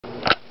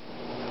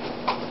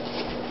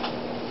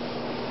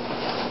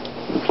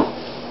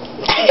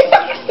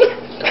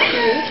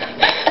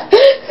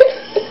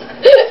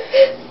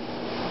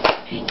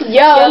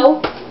Yo.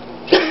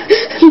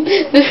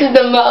 This is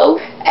the Mo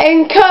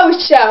and Co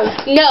show.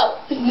 No,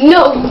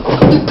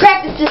 we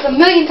practiced this a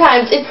million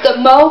times. It's the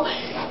Mo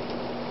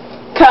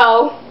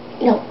Co.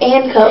 No,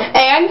 and Co.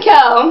 And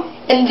Co.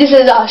 And this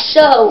is our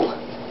show.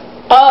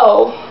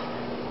 Oh.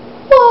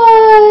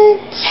 What?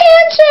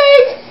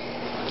 Handshake!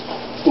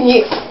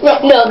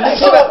 No, this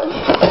is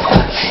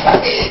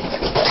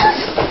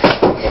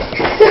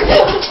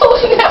I told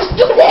you not to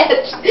do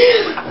that.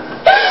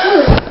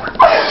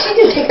 She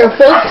didn't take her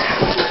pills.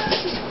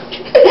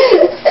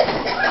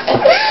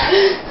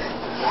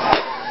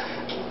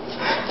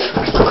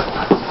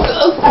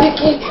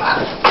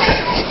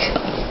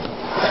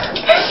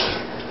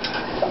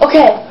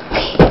 Okay.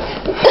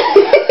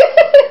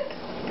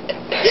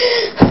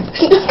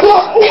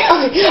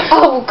 I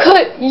will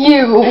cut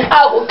you.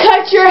 I will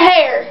cut your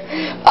hair.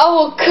 I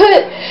will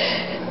cut.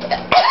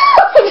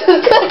 I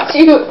will cut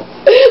you.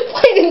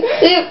 Plain and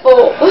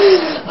simple.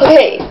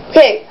 Okay.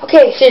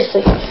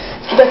 Seriously.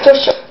 Back to our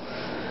show.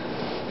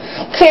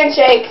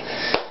 Handshake.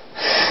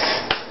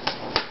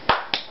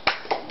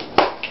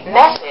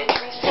 Message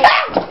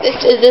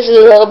received. This is a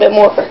little bit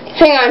more.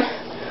 Hang on.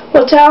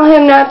 We'll tell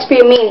him not to be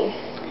a meanie.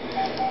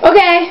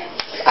 Okay.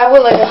 I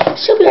will later.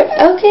 She'll be right.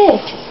 Okay.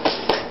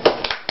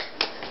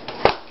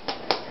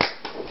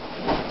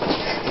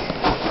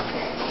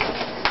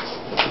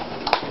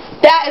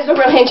 That is a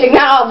real handshake,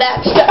 not all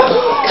that stuff.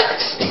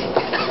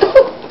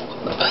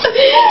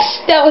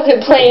 That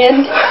wasn't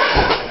planned.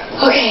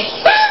 Okay.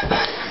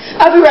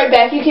 I'll be right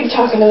back. You keep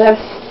talking to them.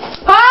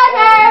 Hi,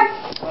 babe.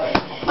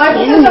 I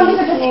think there's something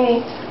to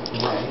meanie.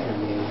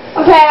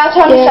 Okay, I'll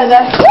tell him to say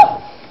that.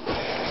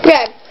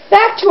 Okay,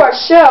 back to our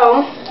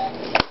show.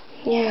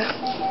 Yeah.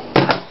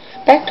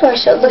 Back to our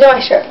show. Look at my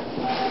shirt.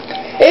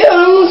 Ew, I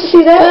don't want to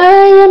see that.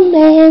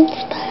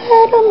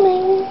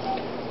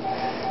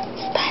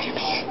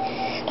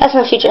 Spider-Man. That's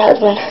my future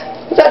husband.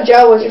 I thought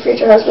Joe was your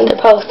future husband.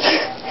 They're both.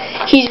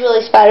 He's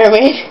really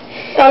Spider-Man.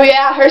 Oh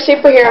yeah, her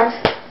superhero.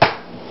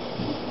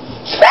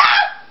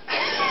 Stop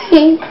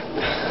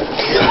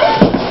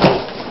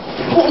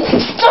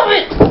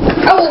it!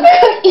 I will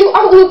cut you.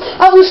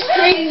 I will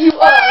straighten you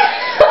up.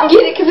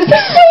 Get it? Because it's a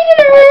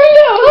straightener.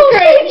 No,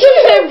 great. Just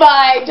say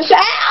bye. Just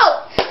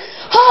ow!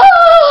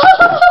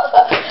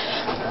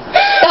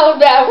 That was a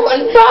bad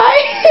one.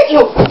 Bye.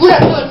 No, we're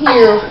not done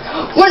here.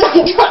 We're not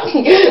done.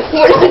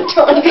 We're not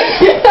done.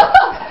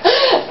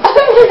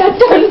 We're not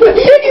done.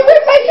 You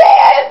ripped my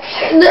pants.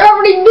 They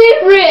already did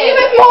rip.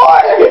 Even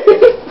more.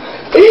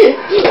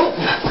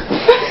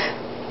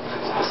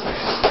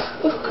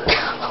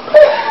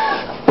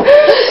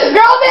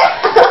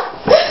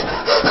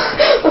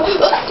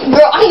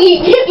 Girl, I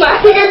need to get my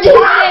hair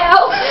done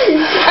now.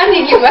 I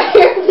need to get my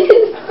hair